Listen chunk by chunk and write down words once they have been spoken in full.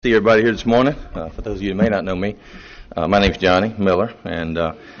See everybody here this morning. For those of you who may not know me, my name's Johnny Miller, and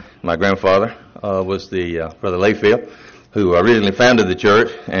my grandfather was the Brother Layfield, who originally founded the church.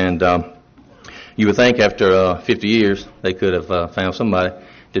 And you would think after 50 years they could have found somebody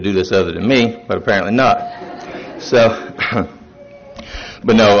to do this other than me, but apparently not. So,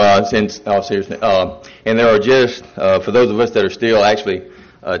 but no, since all seriousness, and there are just for those of us that are still actually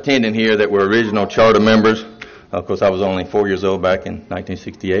attending here that were original charter members. Of course, I was only 4 years old back in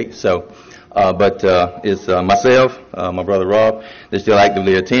 1968. So, but it's myself, my brother Rob, that still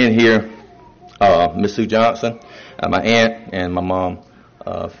actively attend here. Miss Sue Johnson, my aunt, and my mom,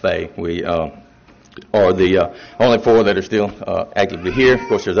 Faye. We are the only four that are still actively here. Of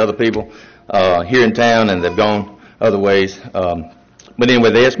course, there's other people here in town, and they've gone other ways. But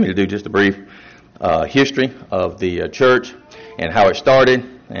anyway, they asked me to do just a brief history of the church and how it started.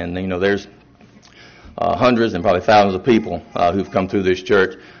 And you know, there's hundreds and probably thousands of people who've come through this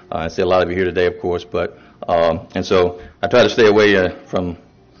church. I see a lot of you here today, of course, but and so I try to stay away from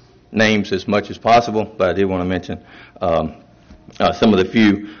names as much as possible, but I did want to mention some of the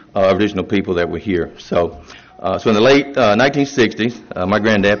few original people that were here. So in the late 1960s, my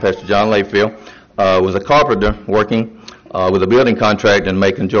granddad, Pastor John Layfield, was a carpenter working with a building contractor in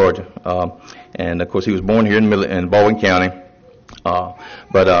Macon, Georgia. And of course, he was born here in Baldwin County.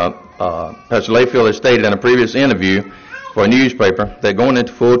 Pastor Layfield has stated in a previous interview for a newspaper that going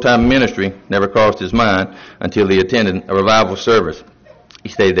into full-time ministry never crossed his mind until he attended a revival service. He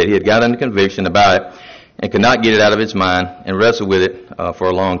stated that he had gotten a conviction about it and could not get it out of his mind and wrestled with it for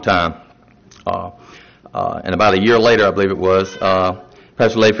a long time. And about a year later, I believe it was,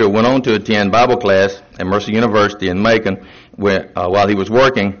 Pastor Layfield went on to attend Bible class at Mercer University in Macon while he was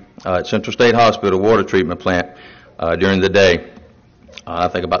working at Central State Hospital water treatment plant during the day. I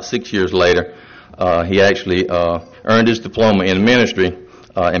think about 6 years later, he actually earned his diploma in ministry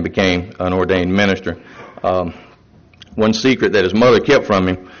and became an ordained minister. One secret that his mother kept from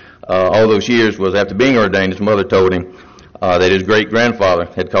him all those years was after being ordained, his mother told him that his great-grandfather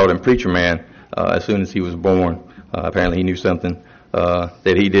had called him preacher man as soon as he was born. Apparently he knew something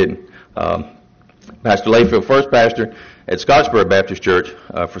that he didn't. Pastor Layfield first pastored at Scottsboro Baptist Church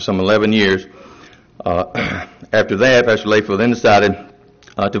for some 11 years. After that, Pastor Layfield then decided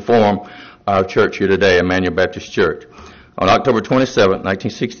to form our church here today, Emmanuel Baptist Church. On October 27,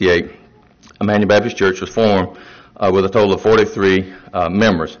 1968, Emmanuel Baptist Church was formed with a total of 43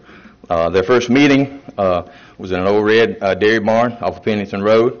 members. Their first meeting was in an old red dairy barn off of Pennington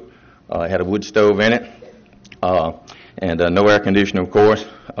Road. It had a wood stove in it and no air conditioning, of course.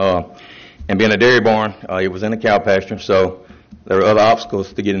 And being a dairy barn, it was in a cow pasture, so there were other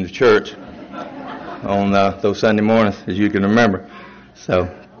obstacles to get into church on those Sunday mornings, as you can remember. So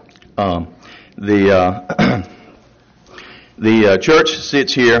the church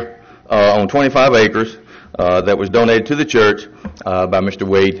sits here on 25 acres that was donated to the church by Mr.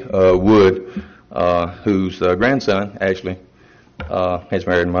 Wade Wood, whose grandson actually has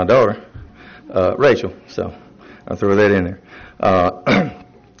married my daughter, Rachel. So I'll throw that in there.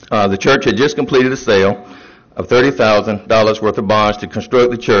 The church had just completed a sale of $30,000 worth of bonds to construct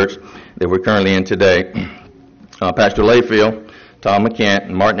the church that we're currently in today. Pastor Layfield, Tom McCant,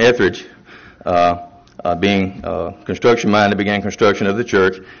 and Martin Etheridge, being construction-minded, began construction of the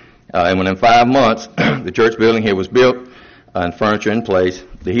church. And within 5 months, the church building here was built and furniture in place.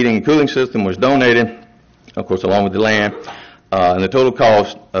 The heating and cooling system was donated, of course, along with the land. And the total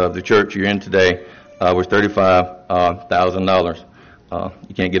cost of the church you're in today was $35,000.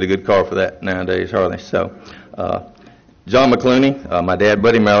 You can't get a good car for that nowadays, hardly. So, John McClooney, my dad,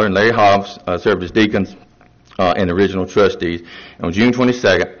 Buddy Miller, and Larry Hobbs served as deacons and original trustees. And on June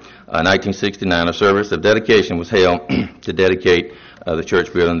 22nd, 1969, a service of dedication was held to dedicate the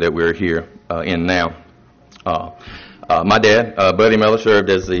church building that we're here in now. My dad, Buddy Miller, served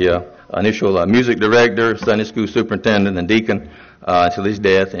as the initial music director, Sunday school superintendent, and deacon until his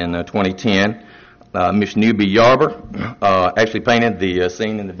death in 2010. Miss Newby Yarber actually painted the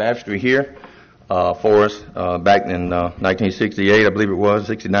scene in the baptistry here for us back in 1968, I believe it was,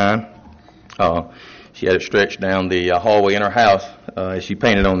 69. She had it stretched down the hallway in her house as she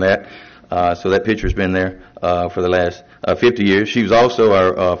painted on that. So that picture's been there for the last 50 years. She was also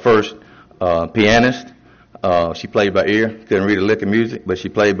our first pianist. She played by ear. Couldn't read a lick of music, but she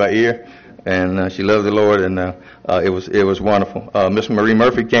played by ear, and she loved the Lord, and it was wonderful. Miss Marie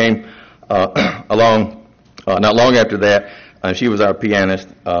Murphy came along not long after that. She was our pianist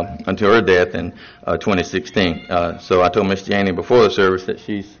until her death in 2016. So I told Miss Janie before the service that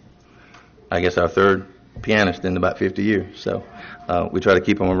she's, I guess, our third pianist in about 50 years. So we try to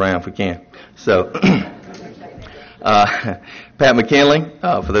keep them around if we can. So Pat McKinley,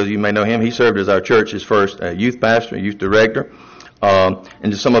 for those of you who may know him, he served as our church's first youth pastor, youth director. And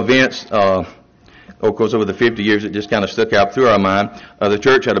just some events, of course, over the 50 years, it just kind of stuck out through our mind. The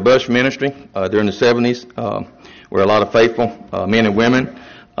church had a bus ministry during the 70s where a lot of faithful men and women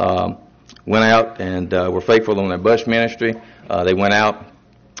went out and were faithful on their bus ministry. They went out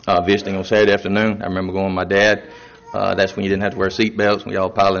visiting on Saturday afternoon. I remember going with my dad. That's when you didn't have to wear seat belts. We all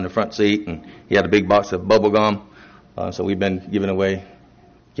piled in the front seat, and he had a big box of bubble gum. So we've been giving away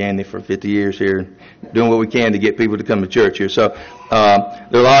candy for 50 years here, doing what we can to get people to come to church here. So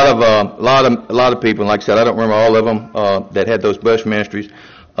there are a lot of people, and like I said, I don't remember all of them that had those bus ministries.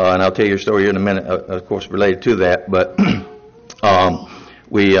 And I'll tell you a story here in a minute, of course, related to that. But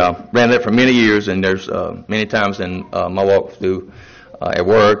we ran that for many years, and there's many times in my walk through at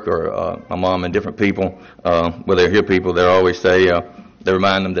work or my mom and different people, where they hear people, they always say, they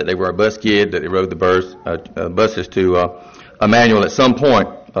remind them that they were a bus kid, that they rode the buses to Emmanuel at some point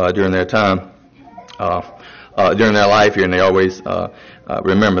during their time, during their life here, and they always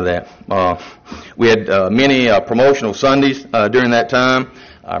remember that. We had many promotional Sundays during that time.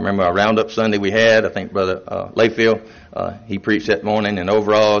 I remember a roundup Sunday we had. I think Brother Layfield, he preached that morning in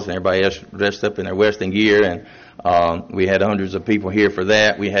overalls, and everybody else dressed up in their Western gear, and we had hundreds of people here for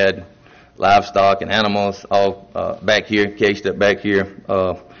that. We had livestock and animals all back here, caged up back here,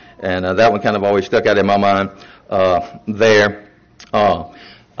 and that one kind of always stuck out in my mind there.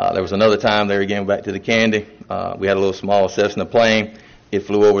 There was another time there again, back to the candy. We had a little small Cessna plane. It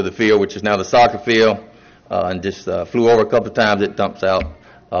flew over the field, which is now the soccer field, and just flew over a couple of times. It dumps out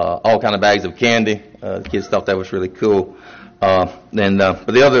all kind of bags of candy. The kids thought that was really cool. But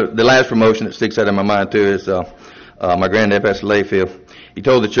the last promotion that sticks out in my mind too is my granddad, Pastor Layfield. He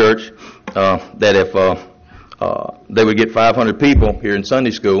told the church that if they would get 500 people here in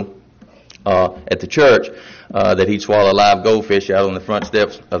Sunday school at the church, that he'd swallow a live goldfish out on the front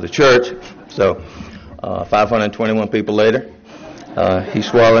steps of the church. So 521 people later, he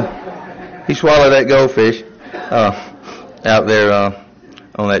swallowed that goldfish out there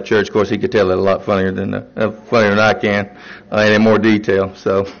on that church. Of course, he could tell it a lot funnier than I can, and in more detail.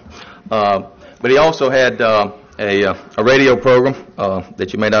 So, but he also had a radio program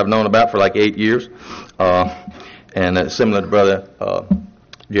that you may not have known about for like 8 years, and similar to Brother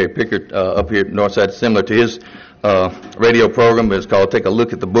Jerry Pickard up here at Northside, similar to his radio program, but it's called Take a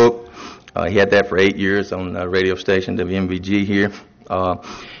Look at the Book. He had that for 8 years on the radio station WMVG here.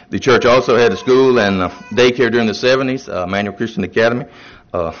 The church also had a school and daycare during the 70s. Manual Christian Academy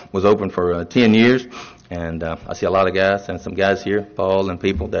was open for 10 years. And I see a lot of guys and some guys here, Paul and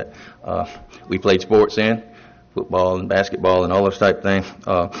people that we played sports in, football and basketball and all those type of things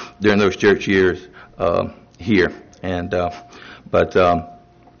during those church years here. And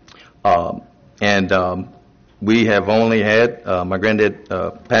we have only had, my granddad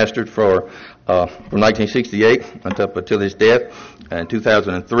pastored from 1968 until his death in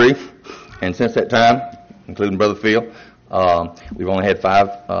 2003. And since that time, including Brother Phil, we've only had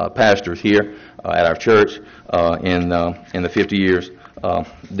 5 pastors here at our church in the 50 years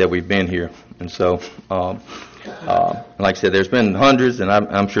that we've been here. And so, like I said, there's been hundreds and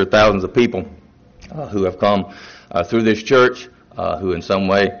I'm sure thousands of people who have come through this church who in some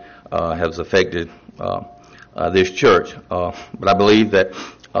way has affected this church. But I believe that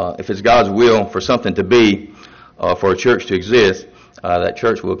if it's God's will for something to be, for a church to exist, that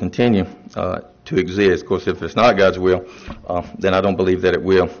church will continue to exist. Of course, if it's not God's will, then I don't believe that it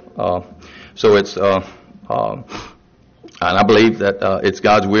will. So it's, and I believe that it's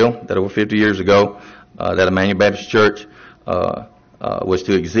God's will that over 50 years ago, that Emmanuel Baptist Church was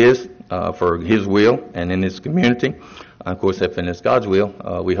to exist for His will and in His community. Of course, if it's God's will,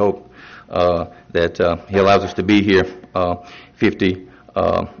 we hope that He allows us to be here 50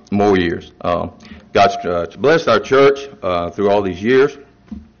 more years. God's blessed our church through all these years,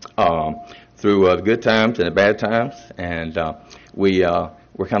 through the good times and the bad times, and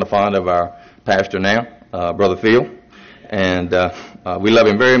we're kind of fond of our pastor now, Brother Phil, and we love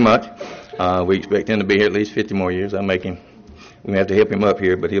him very much. We expect him to be here at least 50 more years. We may have to help him up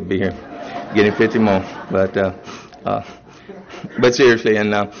here, but he'll be here getting 50 more. But seriously,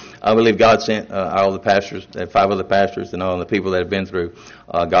 and I believe God sent all the pastors, 5 other pastors, and all the people that have been through.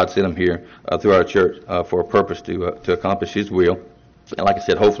 God sent them here through our church for a purpose to accomplish His will. And like I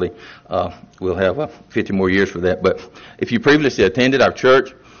said, hopefully we'll have 50 more years for that. But if you previously attended our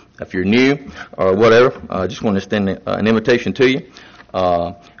church, if you're new or whatever, I just want to extend an invitation to you.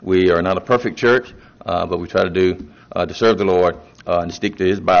 We are not a perfect church, but we try to serve the Lord and stick to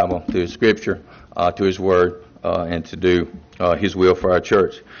His Bible, to His Scripture, to His Word, and to do His will for our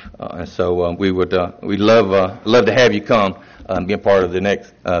church. And so we'd love to have you come and be a part of the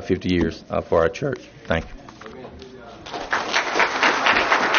next 50 years for our church. Thank you.